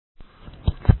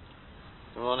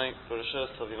Good morning,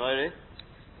 Kurashus, Tovimori.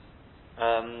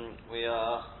 We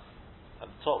are at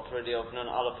the top really of Nun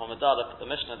Aleph Hamadalef, the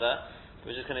Mishnah there.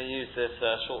 We're just going to use this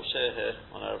short share here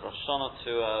on Erev Rosh Hashanah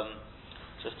to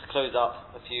just to close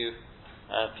up a few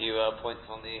points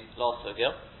on the last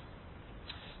Sugya.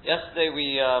 Yesterday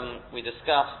we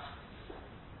discussed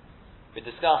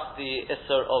the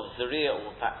Isser of Zariah,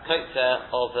 or in fact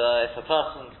Kotzer, of if a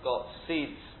person's got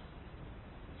seeds,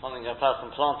 something a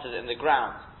person planted in the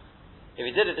ground. If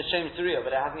he did it the Shem Zariah,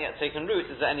 but it hasn't yet taken root,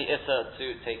 is there any Isser to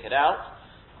take it out?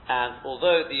 And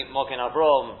although the Mogen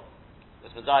Avraham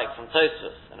was Medayik from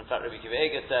Tosfos, and in fact Rabbi Akiva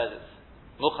Eiger says it's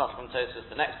Muchach from Tosfos,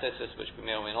 the next Tosfos, which we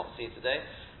may or may not see today,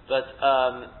 but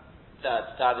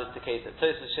that is the case that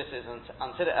Tosfos Shit is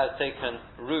until it has taken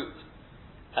root.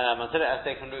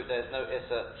 There's no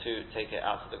Isser to take it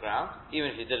out of the ground,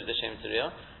 even if you did it the Shem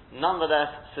Zariah.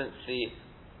 Nonetheless, since the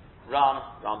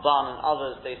Ramban and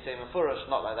others, they say Mefurish,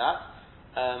 not like that.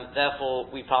 Therefore,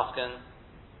 we paskin,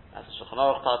 as the Shulchan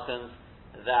Aruch paskins,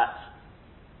 that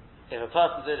if a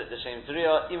person did it the Shem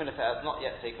Zariah, even if it has not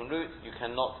yet taken root, you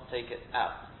cannot take it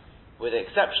out, with the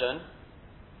exception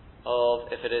of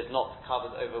if it is not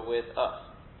covered over with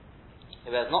earth.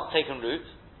 If it has not taken root,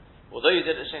 although you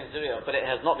did it the Shem Zariah, but it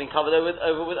has not been covered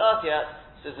over with earth yet,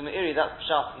 says the Meiri, that's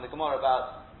Pshat in the Gemara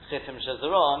about Chitim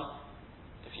Shazaron.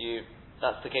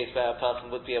 That's the case where a person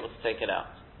would be able to take it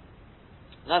out.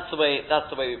 And that's the way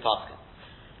we pass it.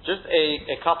 Just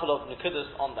a couple of nekudos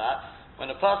on that. When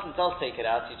a person does take it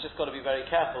out, he's just got to be very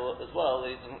careful as well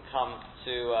that he doesn't come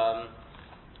to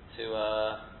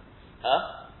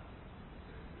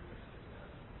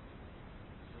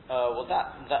well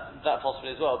that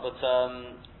possibly as well, but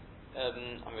I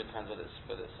mean it depends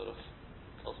whether it's sort of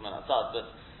also meant outside.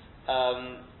 But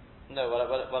no, what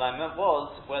I meant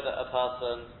was whether a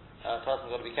person's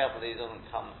got to be careful that he doesn't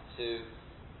come to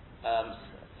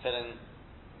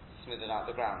smoothing out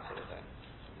the ground sort of thing.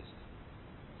 Just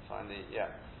find the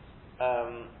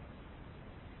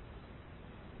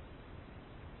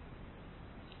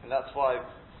and that's why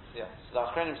so the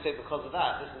Achronim say because of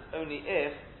that, this is only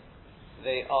if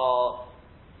they are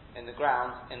in the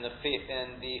ground in the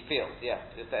field.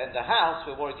 If they're in the house,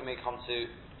 we're worried you may come to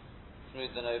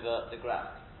smooth them over the ground.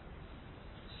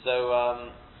 So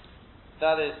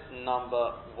that is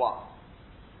number one.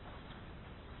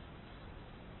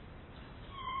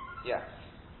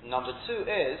 Number two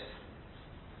is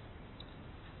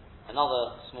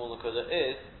another small nekuda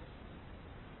is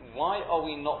why are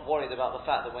we not worried about the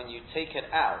fact that when you take it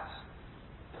out,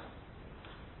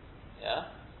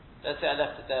 let's say I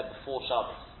left it there before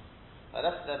Shabbos. I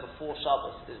left it there before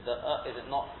Shabbos. Is it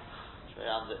not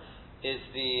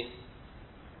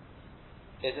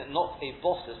a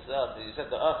bosses to the earth? You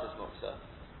said the earth is muksa.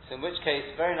 So in which case,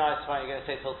 very nice, right, you're going to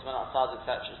say Tiltman outside,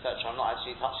 etc., etc. I'm not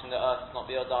actually touching the earth, it's not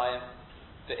Biodayim.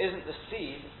 But isn't the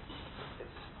seed,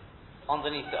 it's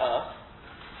underneath the earth,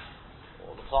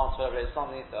 or the plant, whatever it is,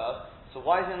 underneath the earth. So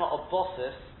why is it not a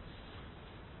bosses?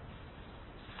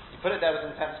 You put it there with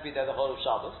intent to be there the whole of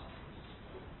Shabbos.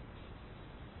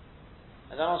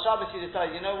 And then on Shabbos you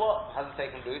decide, you know what, it hasn't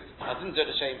taken root, I didn't do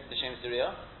it the Shem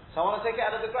Zariah, so I want to take it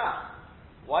out of the ground.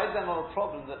 Why is there not a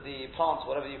problem that the plant,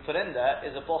 whatever you put in there,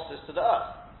 is a bosses to the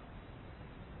earth?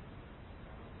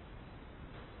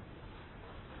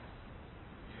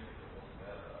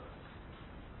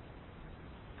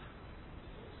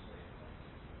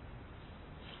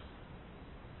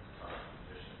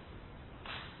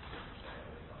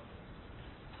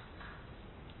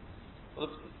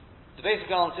 Well, the basic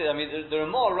answer, I mean, there are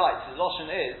more rights. The Lashon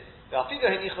is,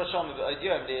 even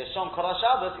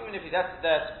if you left it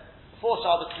there before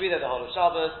Shabbos, to be there the whole of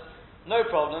Shabbos, no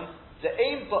problem. Now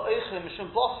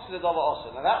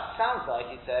that sounds like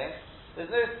he's saying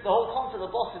the whole concept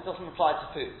of bosses doesn't apply to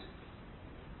food.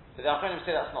 But the Achronim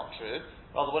say that's not true.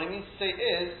 Rather, what he means to say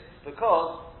is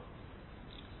because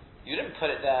you didn't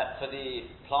put it there for the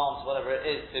plants, whatever it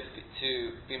is, to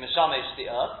be mishamish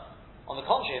the earth. On the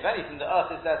contrary, if anything, the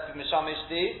earth is there to be mishamish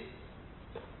the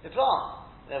plant.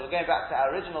 Now we're going back to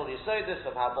our original Yesodis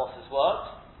of how bosses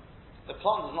work. The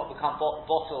plant does not become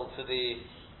bottled to the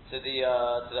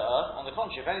earth. On the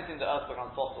contrary, if anything, the earth becomes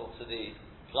bottled to the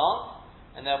plant,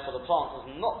 and therefore the plant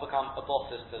does not become a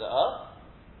bosses to the earth.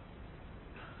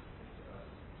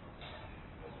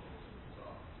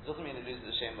 It doesn't mean it loses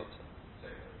the Shem Mukta.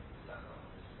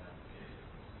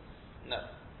 No,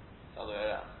 it's the other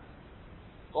way around.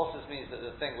 Bosses means that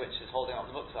the thing which is holding up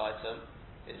the Mukta item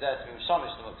is there to be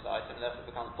mishamish the Mukta item, and therefore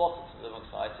becomes bottled to the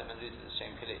Mukta item and loses the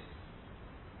Shem Kili.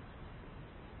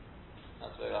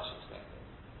 That's the way Rashi explains it.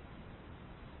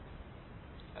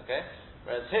 Okay?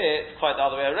 Whereas here, it's quite the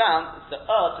other way around. It's the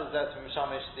earth is there to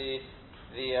mishamish the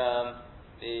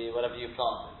the whatever you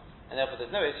planted, and therefore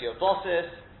there's no issue of bosses.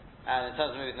 And in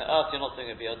terms of moving the earth, you're not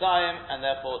doing a biodayim, and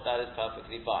therefore that is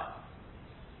perfectly fine.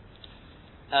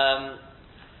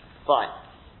 Fine.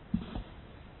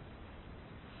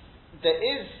 There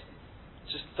is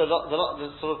just the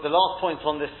sort of the last point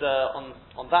on this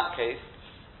on that case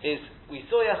is we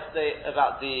saw yesterday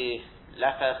about the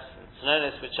lephes and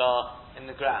snonis which are in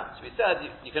the ground. So we said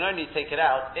you can only take it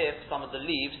out if some of the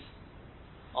leaves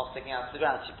are sticking out to the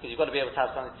ground, because you've got to be able to have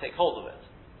something to take hold of it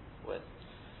with.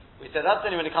 We said that's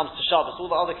only when it comes to Shabbos. All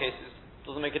the other cases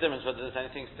doesn't make a difference whether there's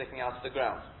anything sticking out to the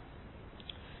ground.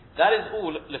 That is all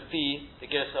lefi the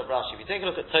Giras of Rashi. If you take a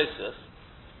look at Tosfos,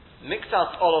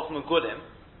 Mixas Olav Megudim,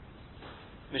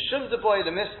 Mishum Deboy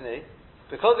Lemisni,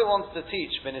 because it wants to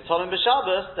teach Benitolim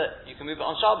B'Shabbos that you can move it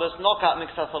on Shabbos, knock out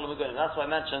Mixas Olav Megudim. That's why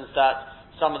it mentions that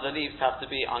some of the leaves have to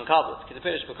be uncovered.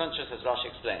 Kedepirish B'Kunshus, as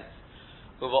Rashi explains.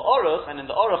 Uva Oruch, and in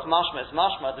the Oruch Mashma is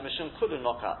Mashma the Mishum Kulu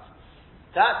knock out.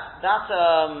 That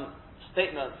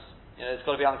statement, it's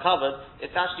got to be uncovered.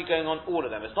 It's actually going on all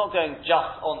of them. It's not going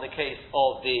just on the case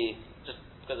of just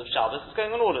because of Shabbos. It's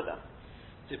going on all of them.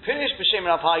 The Pirish b'Shem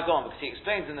Rav Hai Gon, because he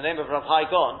explains in the name of Rav Hai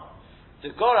Gon,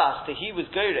 the Goras that he was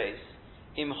Gores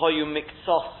im Hoyu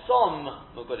Miksasom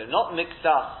Mugudim, not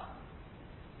Miksason,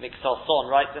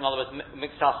 right? In other words,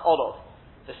 Miksas Olov.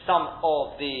 The sum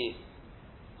of the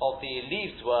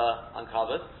leaves were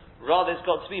uncovered. Rather, it's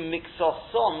got to be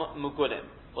Miksasom Mugudim.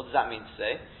 What does that mean to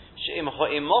say? If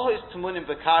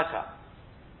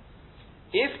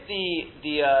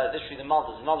literally the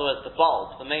mothers, in other words, the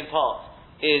bulb, the main part,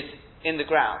 is in the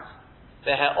ground,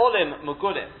 the He'olim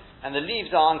Mugudim, and the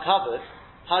leaves are uncovered,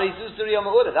 Harizu Zuriya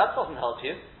Ma'udah, that doesn't help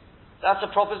you. That's a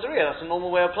proper Zuriya, that's a normal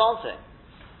way of planting.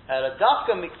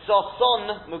 Dafka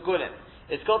Miksason Mugudim.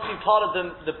 It's got to be part of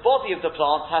the body of the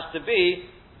plant has to be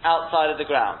outside of the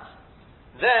ground.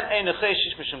 Then, you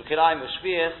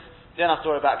don't have to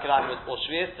worry about kilayim or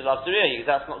shvius to love zuriya, because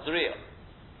that's not zuriya.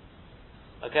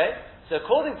 Okay? So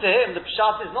according to him, the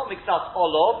pshat is not mixas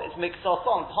olov, it's mixas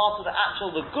on. Part of the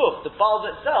guf, the bulb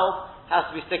itself, has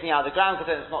to be sticking out of the ground,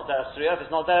 because then it's not derech zuriya. If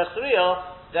it's not derech zuriya,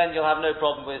 then you'll have no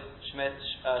problem with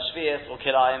shvius or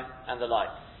kilayim and the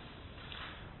like.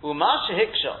 Umash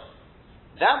hiksha,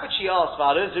 that which he asked,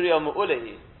 v'alo zuriya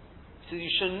mu'ulehi, so you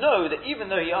should know that even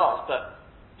though he asked that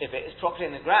if it is properly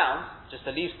in the ground, just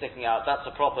a leaf sticking out, that's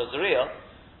a proper zuriya.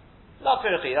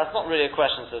 That's not really a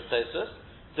question, says Tosfos.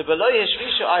 The below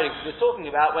Yeshvisha Irik, we're talking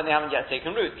about when they haven't yet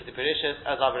taken root,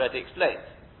 as I've already explained.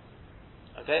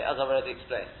 Okay, as I've already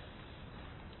explained.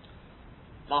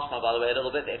 Mashma, by the way, a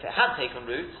little bit, if it had taken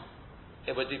root,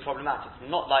 it would be problematic.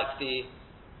 Not like we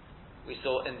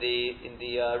saw in the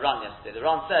Ran yesterday. The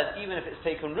Ran said, even if it's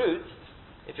taken root,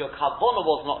 if your Kabbona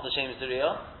was not the same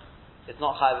zuriya, it's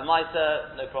not Chayav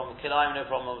Maita, no problem with Kilayim, no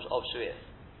problem of Shvius.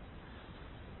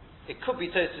 It could be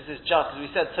Tosfos is just, as we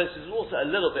said, Tosfos was also a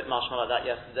little bit mashma like that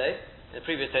yesterday, in the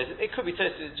previous Tosfos. It could be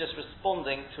Tosfos just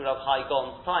responding to Rav Hai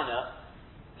Gon's taina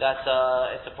that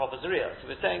it's a proper Zuriya. So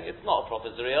we're saying it's not a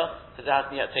proper Zuriya, because it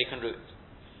hasn't yet taken root.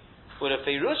 But if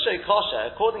Feirushay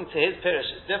Kosher, according to his Pirish,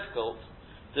 it's difficult,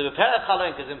 the Perech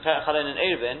Chalon, because in Perech Chalon and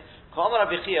Erevin, Ka'amar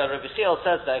Rabbi Chiel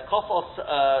says there, Kofos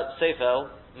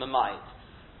Sefer Mamayit.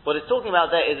 What it's talking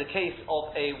about there is a case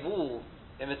of a wall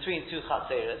in between two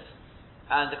chatzeres,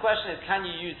 and the question is, can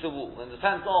you use the wall? And it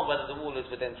depends on whether the wall is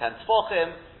within 10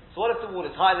 tefachim. So what if the wall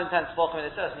is higher than 10 tefachim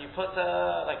in itself, and you put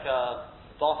like a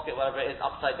basket, whatever it is,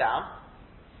 upside down?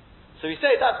 So we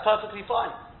say that's perfectly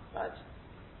fine, right?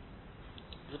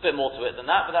 There's a bit more to it than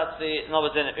that, but that's in other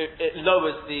words, it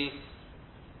lowers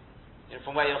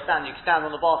from where you're standing. You can stand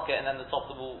on the basket, and then the top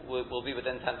of the wall will be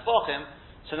within 10 tefachim.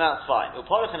 So now it's fine.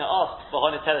 Uparachana asked for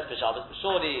Honetelis B'Shabbos, but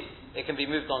surely it can be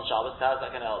moved on Shabbos. So how's that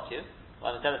going to help you?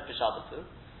 Honetelis B'Shabbos too.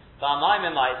 But Amai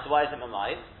Memait, so why is it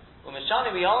Memait?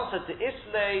 Umeshani, we answered to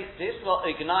Isla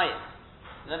Ignayim.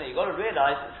 No, you've got to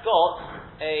realise it's got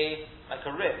a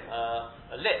rim,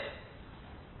 a lip.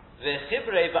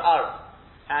 V'chibrei Ba'arim.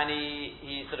 And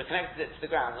he sort of connected it to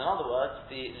the ground. In other words,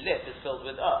 the lip is filled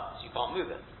with earth, so you can't move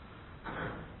it.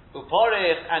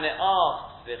 Uparich, and it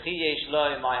asks, so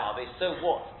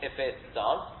what if it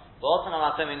does? And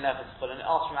it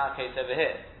asks from our case over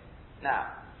here.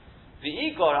 Now, if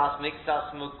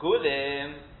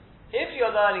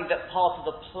you're learning that part of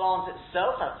the plant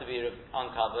itself has to be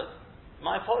uncovered,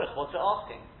 what's it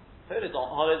asking? That's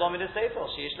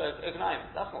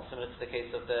not similar to the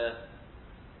case of the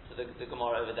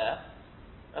Gemara over there.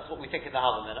 That's what we think in the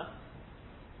Havamina.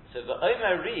 So the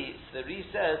Omer Ri, the Ri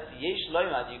says, Yesh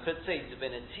Lomad, you could say, to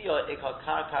Benetiyah Ikar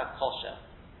Karka Kosher,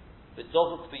 with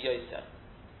Dovuk B'Yosef.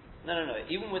 No.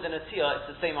 Even with an Atiyah,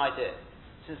 it's the same idea.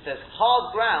 Since there's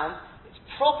hard ground, it's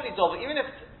properly double, even if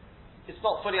it's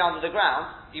not fully under the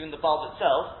ground, even the bulb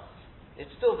itself,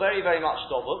 it's still very, very much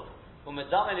double. And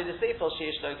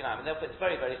therefore it's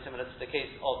very, very similar to the case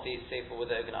of the sefer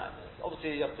with the ergonim.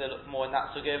 Obviously you have to look more in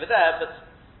that sugi over there, but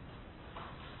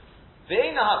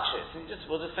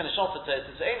we'll just finish off with this.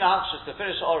 To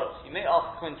finish oros. You may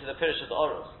ask according to the pirish of the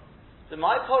oros. So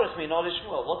my porous mean knowledge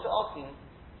Shmuel. What's it asking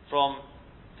from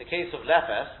the case of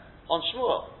Lepes on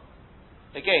Shmuel?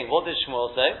 Again, what did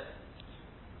Shmuel say?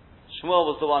 Shmuel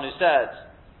was the one who said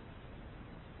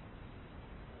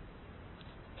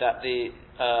that the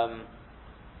 1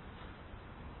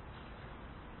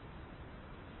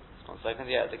 second,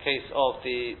 yeah, the case of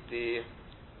the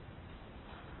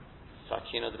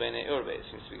Sakina de Bene Urbe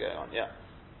seems to be going on, yeah.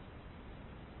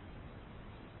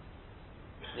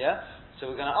 Yeah? So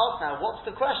we're going to ask now, what's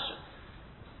the question?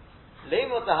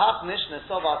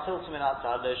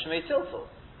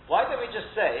 Why don't we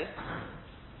just say,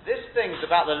 this thing's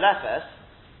about the lepes,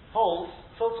 holds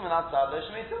tiltum and atzad lo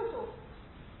shmei tiltul.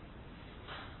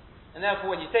 And therefore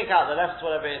when you take out the lepes,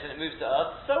 whatever it is, and it moves to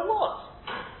earth, so what?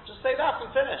 Just say that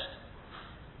and finished.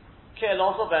 Like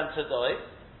Elazar ben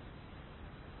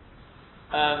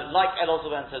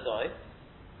Tadoi.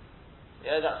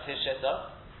 Yeah, that's his shitta.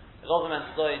 Elazar ben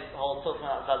Tadoi holds tiltum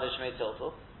and atzad lo shmei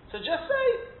tiltul. So just say,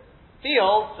 he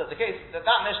holds that the case, that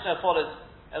Mishnah follows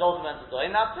Elazar ben Tadoi,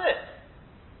 and that's it.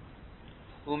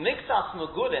 Umixas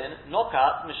Mugulin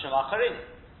Nokat Mishum Acharini.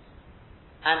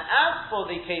 And as for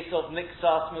the case of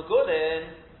Mixas Mugulin,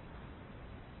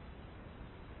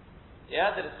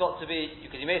 yeah, that it's got to be,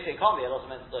 because you may say it can't be Elazar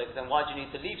ben Tadoi, because then why do you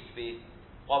need the leaf to be,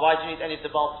 why do you need any of the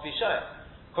bulbs to be showing?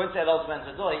 According to Elazar ben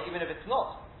Tadoi, even if it's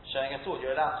not showing at all,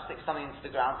 you're allowed to stick something into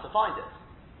the ground to find it.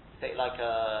 Take like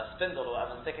a spindle or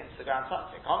whatever and stick it into the ground.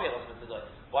 It can't be Elazar ben Tadoi.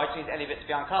 Why do you need any of it to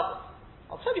be uncovered?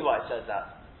 I'll tell you why it says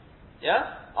that.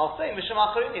 Yeah? I'll say Mishum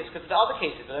Acharini, it's because of the other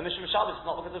cases, but Mishum Shabbos, it's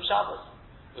not because of Shabbos.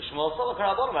 Shmuel Solak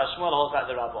Rabbanon, where Shmuel holds back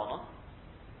the Rabbanon.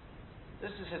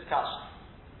 This is his kasha.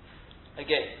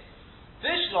 Again,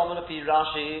 Vishlom Lapi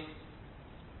Rashi,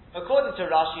 according to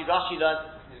Rashi, Rashi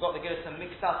learns, he's got to give us some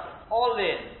Mixas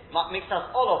Olin,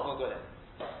 Mixas Olov Mugulim.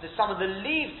 Some of the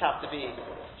leaves have to be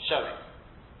showing.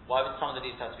 Why would some of the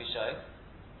leaves have to be showing?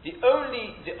 The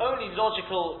only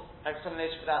logical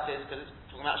explanation for that is because it's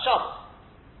talking about Shabbos.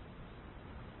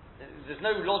 There's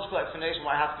no logical explanation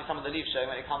why it has to be some of the leaves showing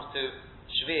when it comes to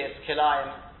Shvius, Kilayim.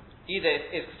 Either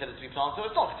it is considered to be planted or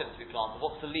it's not considered to be planted.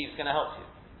 What's the leaves going to help you?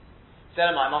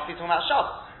 Selamai must be talking about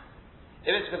Shabbos.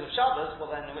 If it's because of Shabbos, well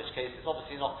then in which case it's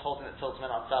obviously not holding that Tiltum and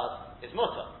Atzad is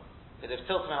mutter. Because if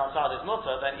Tiltum and Atzad is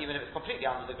mutter, then even if it's completely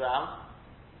under the ground,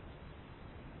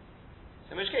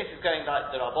 so in which case it's going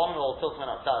like the Rabbanon or Tiltum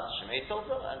and Atzad Shemei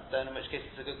Tiltum, and then in which case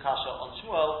it's a good kasha on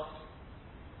Shmuel.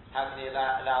 How can you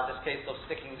allow this case of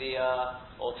sticking the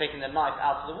or taking the knife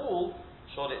out of the wall?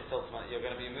 Surely it's Tiltum. You're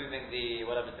going to be moving the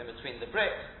whatever's in between the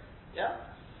bricks, yeah.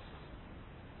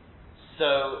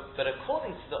 So, but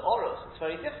according to the Orus, it's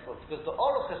very difficult because the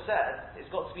Orus has said it's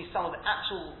got to be some of the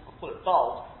actual, I'll call it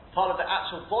bulb, part of the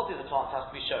actual body of the plant has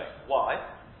to be showing. Why?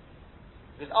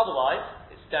 Because otherwise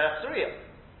it's derech tzuriyah.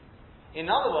 In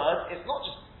other words, it's not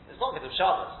because of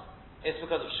Shabbos. It's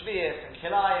because of Shvius and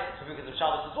Kilayim. It's because of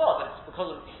Shabbos as well, but it's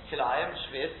because of Kilayim and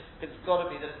Shvius, because it's got to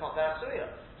be that it's not derech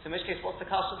tzuriyah. So in which case, what's the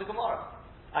kasha of the Gemara?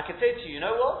 I could say to you, you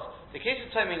know what? The case of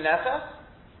Tomin Nefes,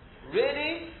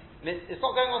 really, it's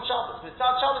not going on Shabbos.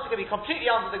 Mitzvah Shabbos is going to be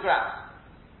completely under the ground.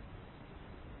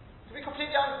 It's going to be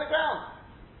completely under the ground.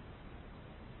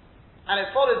 And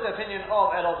it follows the opinion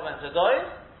of Elazar ben Tadoi,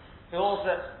 who holds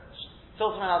that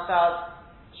Tiltum and Atzad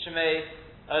Shemei,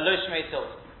 Lo Shemei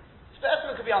Tiltum. So the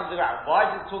estimate could be under the ground. Why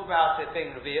does it talk about it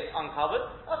being uncovered?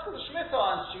 That's because of Shemitah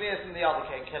and Shvius and the other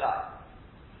king, Kilai.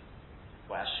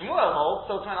 Where Shmuel holds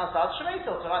Tiltum and Atzad Shemei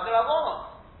Tiltum, like the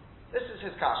Rabbanon. This is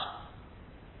his kasha.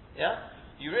 Yeah?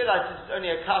 You realise this is only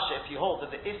a kasha if you hold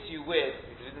that the issue with,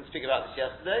 because we didn't speak about this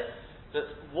yesterday, but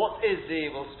what is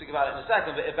we'll speak about it in a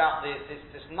second, but about this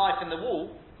knife in the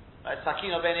wall, right,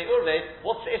 Sakina Bene Urve,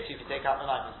 what's the issue if you take out the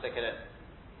knife and stick it in?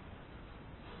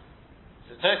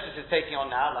 So Tosfos is taking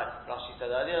on now, like Rashi said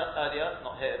earlier,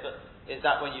 not here, but is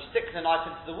that when you stick the knife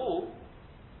into the wall,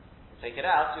 take it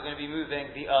out, you're going to be moving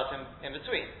the earth in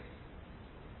between.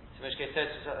 So in which case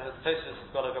Tosfos has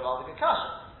got to go al the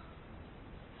kasha.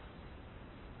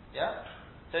 Yeah?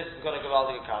 Tosfos has got to go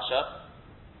al the kasha.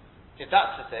 If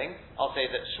that's the thing, I'll say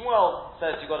that Shmuel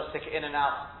says you've got to stick it in and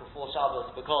out before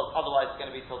Shabbos because otherwise it's going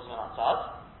to be Tiltum and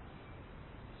Atzad.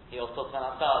 He holds Tiltum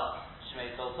and Atzad, Shmei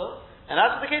Tiltum. And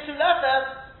as for the case of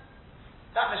Lepes,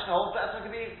 that Mishnah holds that it's going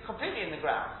to be completely in the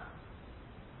ground.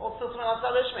 Holds Tiltum and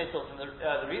Atzad, Shmei Tiltum.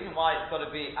 The reason why it's got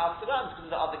to be out of the ground is because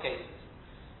of the other cases.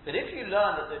 But if you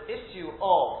learn that the issue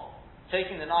of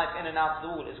taking the knife in and out of the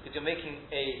wall is because you're making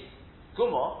a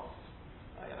gumor,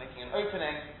 you're making an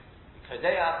opening,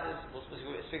 kodea, we'll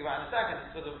speak about in a second,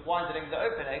 it's sort of widening the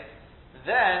opening,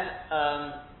 then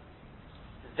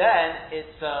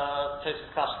it's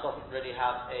Tosfos Kasha doesn't really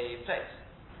have a place.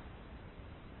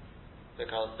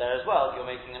 Because there as well, you're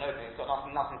making an opening. It's got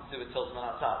nothing to do with tilting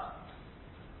on outside.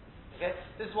 Okay?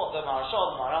 This is what the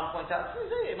Marashal and Maram point out.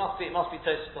 It must be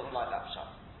Tosfos doesn't like that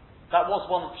shot. That was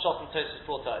one shot from Tosfos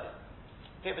brought earlier.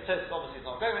 Okay, but Tosfos obviously is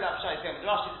not going with that shot. He's going with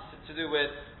Rashi to do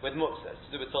with muktzah, to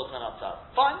do with tilting on outside.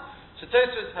 Fine. So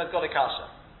Tosfos has got a kasha.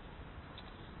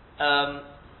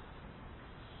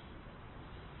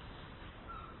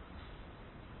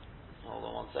 Hold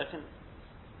on 1 second.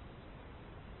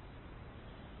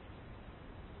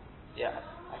 Yeah,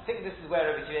 I think this is where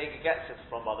Rabbi Akiva gets it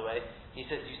from, by the way. He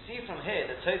says, you see from here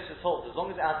that Tosfos holds, as long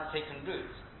as it hasn't taken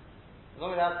root,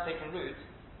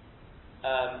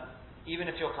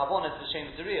 even if your kavon is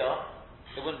l'shem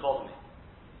zuriyah, it wouldn't bother me.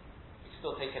 You can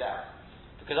still take it out.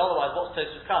 Because otherwise, what's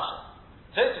Tosfos kasha?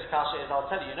 Tosfos kasha is,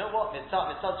 I'll tell you, you know what?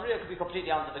 Mitzvah zuriyah could be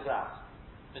completely under the ground.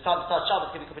 Mitzvah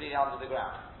Shabbos could be completely under the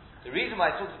ground. The reason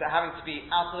why it talks about having to be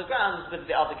out of the ground is because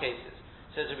of the other cases.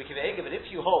 Says Rabbi Akiva, but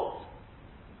if you hold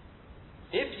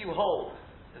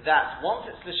that once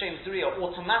it's l'shem zuriyah,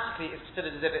 automatically it's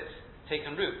considered as if it's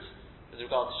taken root with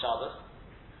regard to Shabbos,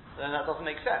 then that doesn't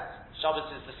make sense. Shabbos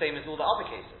is the same as all the other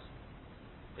cases.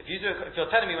 If you're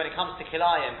telling me when it comes to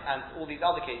kilayim and all these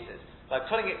other cases, by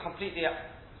putting it completely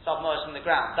submerged in the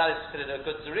ground, that is considered a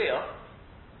good zuriyah,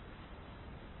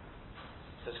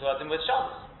 so it's working with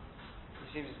Shabbos.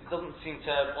 It doesn't seem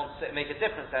to want to make a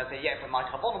difference there and say, yeah, but my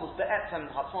kavanah was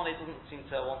be'etzem hatzmon, it doesn't seem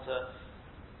to want to.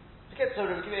 So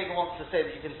Rabbi Akiva wants to say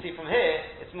that you can see from here,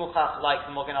 it's muchach like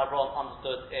the Mogen Avraham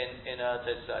understood in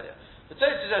Tosfos earlier. The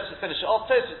Tosfos just to finish it off,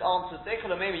 Tosfos answers,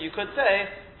 maybe you could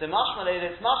say, the mashma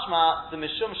it's mashma, the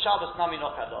mishum Shabbos nami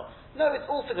nokat lo. No, it's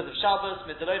also because of Shabbos,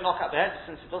 middeloi nokat behed,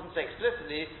 since it doesn't say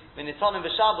explicitly, minitonim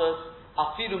v'Shabbos,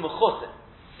 afilu mechusin.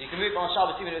 You can move on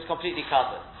Shabbos even if it's completely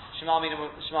covered. Shema Mino,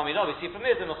 we see from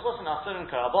here, the mechusin asurim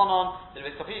karabonon, that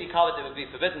if it's completely covered, it would be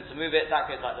forbidden to move it, that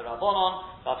goes like the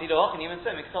rabbonon, but afilu hochen, even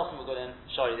so, miktosim will go in,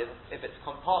 sorry, if it's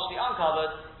partially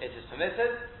uncovered, it is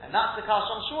permitted, and that's the kash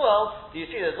on Shmuel. Do you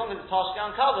see that as long as it's partially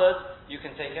uncovered, you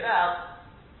can take it out,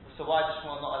 so why does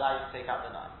Shmuel not allow you to take out the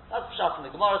knife? That's pshat in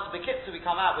the Gemara. So Bekitzer, we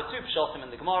come out with two pshatim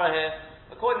in the Gemara here.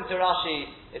 According to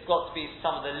Rashi, it's got to be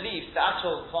some of the leaves, the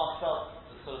actual plant itself,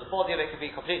 sort of the body of it could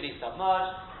be completely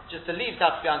submerged. Just the leaves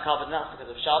have to be uncovered, and that's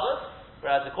because of Shabbos.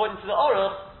 Whereas according to the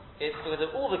Aruch, it's because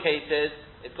of all the cases,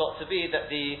 it's got to be that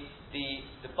the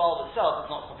bulb itself is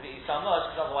not completely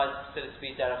submerged, because otherwise it's considered to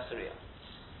be derech suriyah.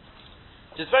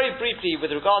 Just very briefly,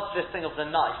 with regard to this thing of the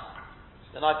knife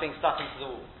being stuck into the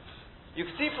wall. You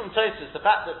can see from Tosfos, the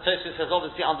fact that Tosfos has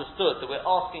obviously understood that we're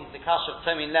asking the kasha of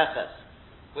Tomin Nefes,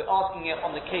 we're asking it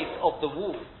on the case of the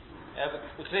wall.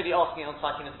 We're clearly asking it on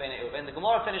Sakin and Beinei Uva. And the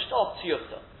Gemara finished off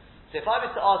Tiyufta. So if I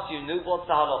was to ask you, what's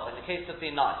the halacha in the case of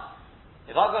the knife?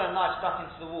 If I've got a knife stuck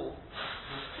into the wall,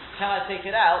 can I take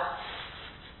it out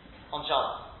on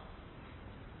Shabbos?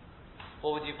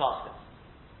 What would you pass it?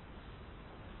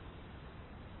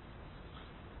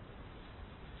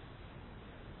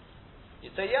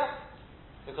 You'd say yes.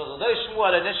 Because although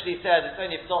Shmuel initially said it's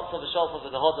only if dots of the shelf of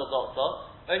the hoda dots,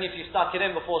 only if you stuck it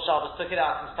in before Shabbos, took it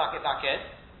out and stuck it back in.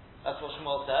 That's what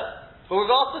Shmuel said. But we've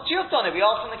asked the Tiyufta on it. We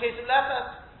asked in the case of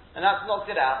Lefes. And that's knocked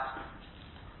it out,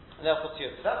 and therefore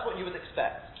Tiyufta. That's what you would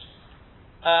expect,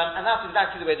 and that's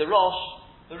exactly the way the Rosh,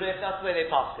 the Rif, that's the way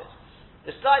they pass it.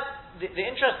 The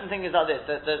interesting thing is like this: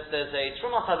 there's a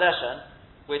Trumas Hadeshen,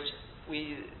 which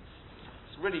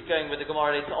it's really going with the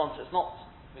Gemara later on. So it's not,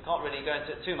 we can't really go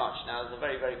into it too much now. There's a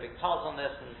very very big taz on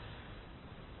this,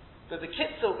 but the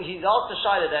Kitzel, he's asked the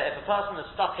Shaila there if a person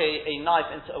has stuck a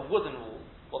knife into a wooden wall.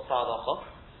 What's the halacha?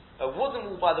 A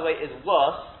wooden wall, by the way, is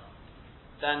worse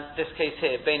than this case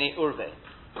here, Beinei Urve,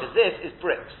 because this is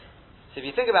bricks. So if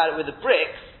you think about it, with the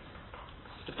bricks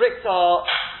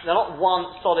they're not one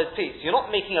solid piece. You're not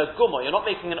making a gumma, you're not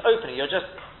making an opening, you're just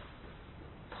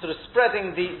sort of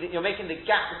spreading you're making the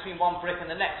gap between one brick and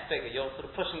the next bigger, you're sort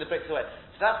of pushing the bricks away.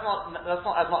 So that's not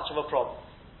as much of a problem.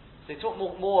 So you talk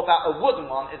more about a wooden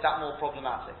one, is that more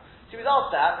problematic? So he was asked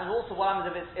that, and also what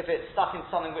happens if it's stuck in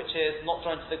something which is not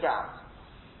thrown to the ground,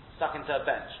 stuck into a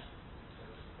bench.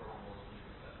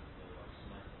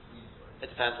 It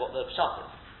depends what the pshat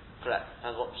is. Correct.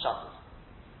 Depends what the pshat is.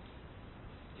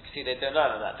 You can see they don't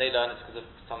learn that. They learn it's because of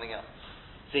something else.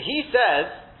 So he says,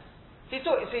 he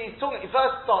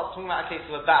first starts talking about a case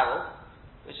of a barrel,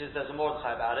 which is, there's a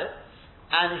Mordechai about it,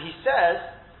 and he says,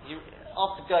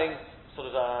 after going sort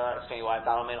of explaining why a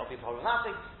barrel may not be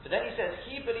problematic. But then he says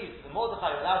he believes the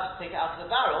Mordechai allows you to take it out of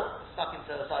the barrel, stuck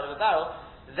into the side of a barrel.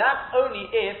 That's only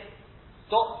if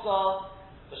dots are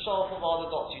the shelf of all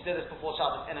the dots. You did this before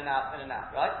Shabbos, in and out,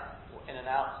 right? Or in and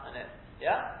out, and in.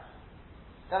 Yeah?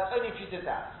 That's only if you did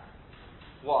that.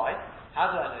 Why?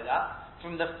 How do I know that?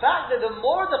 From the fact that the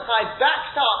Mordechai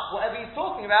backs up whatever he's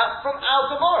talking about from Al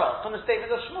Gemara, from the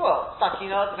statement of Shmuel,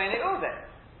 Sakina B'nei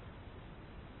Urbe.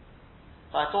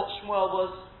 I thought Shmuel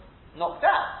was knocked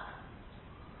out.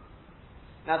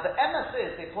 Now the emes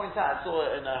is, they point out, I saw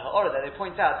it in Ha'orah there, they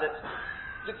point out that,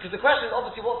 because the question is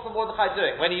obviously what's the Mordechai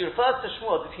doing? When he refers to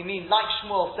Shmuel, does he mean like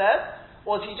Shmuel said,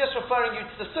 or is he just referring you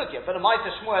to the Sugya? But the Maita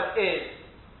Shmuel is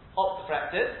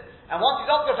optifracted, and once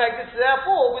he's optifracted, so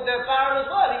therefore with the barrel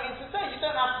as well, he means to say you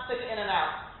don't have to stick it in and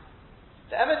out.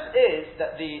 The emes is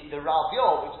that the Rav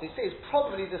Yor, which they say is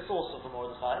probably the source of the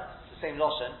Mordechai, it's the same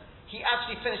Loshen, he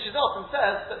actually finishes off and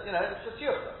says that, it's a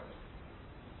Tiyufa.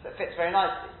 So it fits very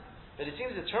nicely. But it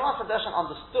seems that Trumas Hadashan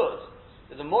understood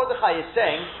that the Mordechai is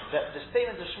saying that the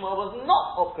statement of Shmuel was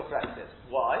not optifracted.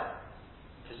 Why?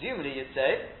 Presumably you'd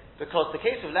say, because the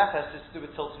case of Lepes is to do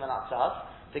with Tiltum and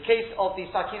Atzad. The case of the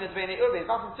Sakinah B'nei Urbe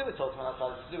is nothing to do with Tiltum and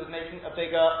Atzad. It's to do with making a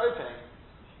bigger opening.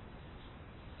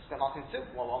 It's got nothing to do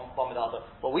with one with the other.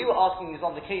 What we were asking is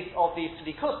on the case of the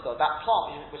Tzlikusta, that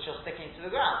plant which you're sticking to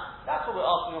the ground. That's what we're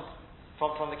asking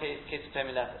from the case of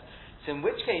Temi Lepes. So in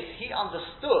which case he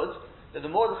understood that the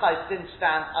Mordechai didn't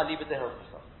stand aliba de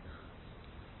hilchasa.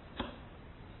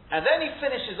 And then he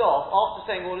finishes off, after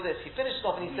saying all of this, he finishes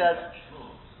off and he says,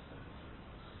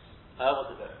 what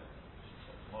is it?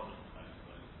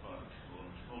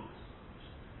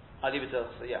 Aliba de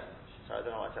hilchasa, yeah. Sorry, I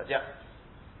don't know what I said. Yeah.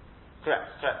 Correct.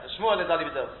 The Shmuel is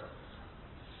aliba de hilchasa.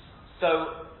 So,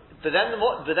 but then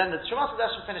the Trumas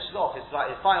Hadashan finishes off his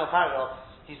final paragraph.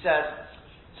 He says,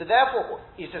 so therefore,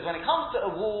 he says, when it comes to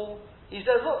a wall, he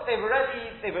says, look, they've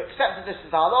accepted this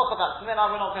as the halacha, that's the minhag,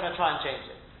 we're not going to try and change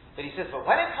it. But he says, but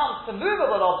when it comes to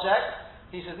movable objects,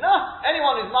 he says, no,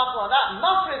 anyone who's machal on that,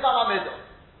 nafre is on middle.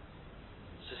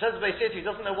 So says the Beis Yosef, he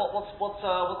doesn't know what's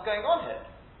going on here.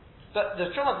 But the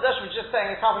Trumas Hadashan was just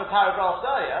saying a couple of paragraphs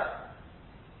earlier,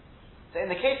 that in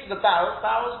the case of the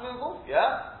barrel's movable,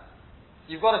 yeah?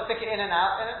 You've got to stick it in and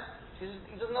out, he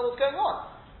doesn't know what's going on.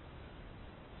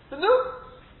 But no,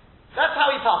 that's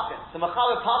how he paskins. The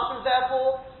Machaber paskins,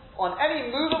 therefore, on any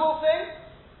movable thing,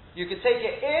 you can take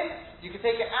it in, you can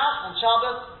take it out on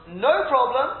Shabbos, no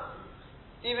problem,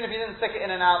 even if you didn't stick it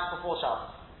in and out before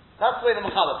Shabbos. That's the way the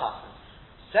Machaber paskins.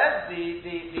 Says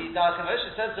the Darkei Moshe,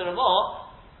 says the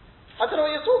Ramah, I don't know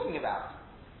what you're talking about.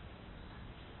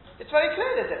 It's very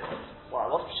clear the difference. Well,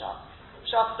 what's Pshat?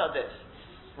 Pshat is like this.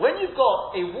 When you've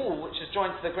got a wall which is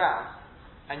joined to the ground,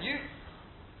 and you're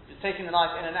taking the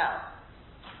knife in and out,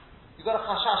 you've got a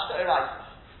chashash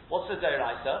d'oraisa. What's the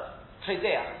d'oraisa?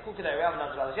 Chedea. It's called chedea. We haven't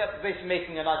done it. You're basically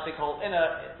making a nice big hole in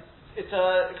it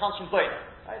comes from bone.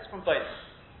 Right? It's from bone.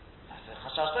 That's a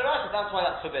chashash d'oraisa. That's why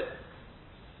that's forbidden.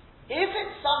 If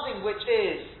it's something which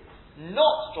is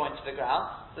not joined to the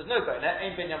ground, there's no bone there.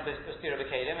 Ain't binyan b'stira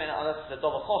b'kelim, and unless it's a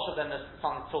dova choshev, then there's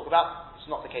something to talk about. It's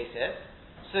not the case here.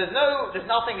 So there's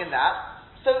nothing in that.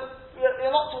 So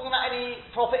you're not talking about any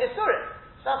proper isurim.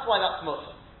 So that's why that's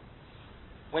mutter.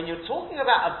 When you're talking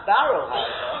about a barrel,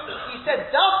 however, he said,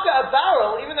 dafka a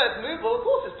barrel, even though it's movable, of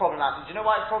course it's problematic. Do you know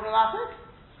why it's problematic?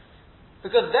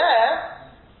 Because there,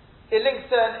 it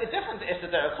links to a different Isser.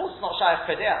 Of course it's not Shayach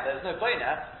Kedea, there's no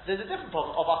boiner. There's a different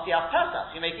problem of Asiyat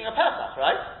Pesach. You're making a Pesach,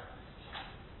 right?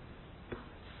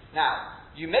 Now,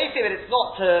 you may say that it's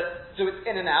not to do it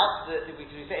in and out, because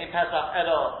we say in Pesach,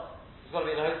 Elo, it's got to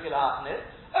be the Hoskila Hafnit.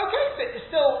 Okay, but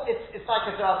it's like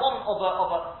a Darabon of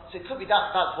a, so it could be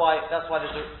that's why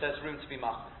there's room to be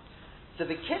marked. So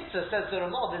the Kitzur says the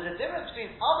Ramah, there's a difference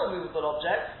between other movable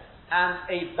objects and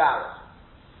a barrel.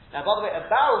 Now, by the way, a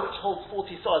barrel which holds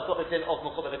 40 saw has got the din of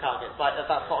Mechubah L'Kargis, like that's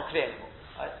not clear anymore,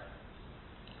 right?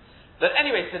 But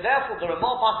anyway, so therefore the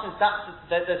Ramah passes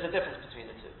there's a difference between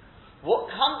the two.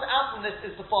 What comes out from this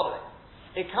is the following.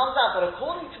 It comes out that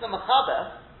according to the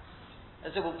Machaber, and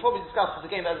so we'll probably discuss this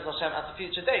again Be'ez Hashem at a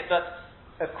future date, but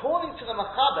according to the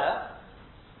Machaber,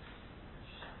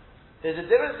 there's a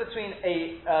difference between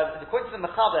according to the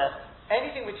Machaber,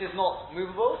 anything which is not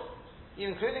movable,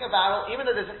 including a barrel, even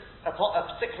though there's a possible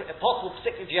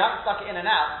particular, if you haven't stuck it in and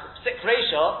out, a particular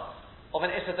ratio of an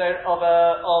Issa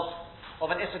D'Rabbanan,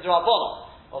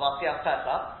 of Asiyat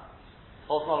Pesach,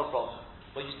 holds not a problem.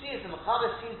 What you see is the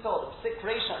Machaber seems told the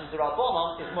particular ratio in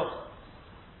D'Rabbanan is mutter.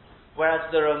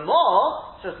 Whereas the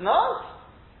Ramah says no,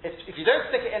 if you don't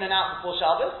stick it in and out before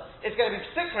Shabbos, it's going to be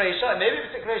Psik Reisha, and maybe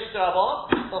Psik Reisha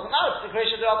D'Rabbanan, doesn't matter, Psik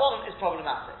Reisha D'Rabbanan is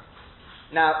problematic.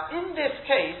 Now, in this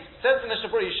case, says the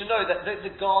Mishnah Berurah, you should know that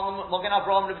the Gon, Mogen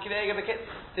Avraham, Rebbe Kiva Eger,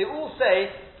 they all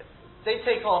say, they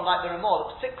take on, like the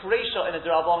Ramah, the Psik Resha in a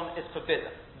Derabanan is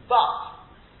forbidden.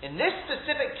 But, in this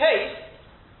specific case,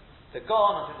 the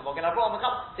Gon, I think the Mogen Avraham,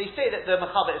 they say that the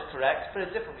Mechaber is correct for a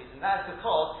different reason. That is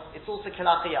because it's also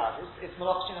Kilachiyad. It's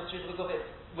Malachshin and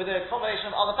with a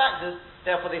combination of other factors,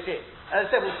 therefore they say it. As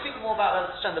I said, we'll speak more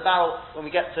about Shend the Barrel when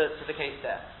we get to the case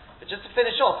there. But just to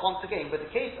finish off once again, with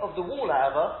the case of the wall,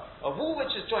 however, a wall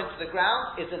which is joined to the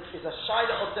ground is a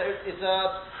shaila of the is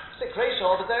a secretion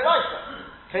of the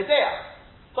deraisa, kedea,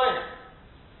 bonus.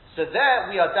 So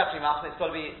there we are definitely machmir. It's got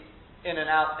to be in and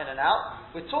out, in and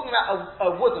out. We're talking about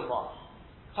a wooden one.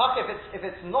 If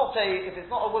it's not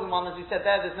a wooden one, as we said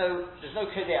there, there's no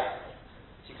kedea.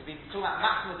 So you could be talking about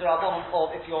maximum derabon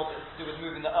of if you're to do with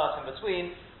moving the earth in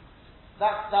between.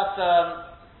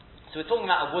 So we're talking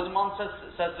about a wooden one, says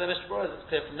the Mishnah Berurah, it's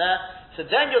clear from there. So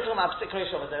then you're talking about a particular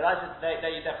issue of a deraisa, there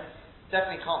you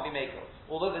definitely can't be makel.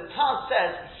 Although the Taz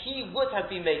says he would have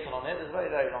been makel on it, there's a very,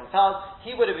 very long Taz,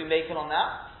 he would have been makel on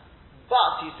that,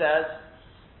 but he says,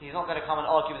 he's not going to come and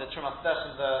argue with the Trumas Tesh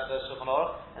and the Shulchan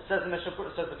Aruch, and says the Mishnah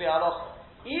Berurah, says the Bi'aloch,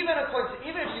 even if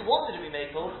you wanted to be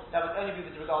makel, that would only be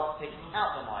with regard to taking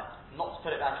out the knife, not to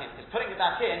put it back in, because putting it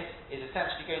back in is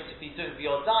essentially going to be doing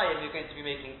your dye, and you're going to be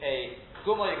making a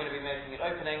gumma, you're going to be making an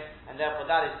opening, and therefore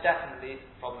that is definitely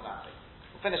problematic.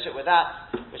 We'll finish it with that.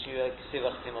 Wishing you a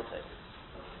Ksivach Timotei.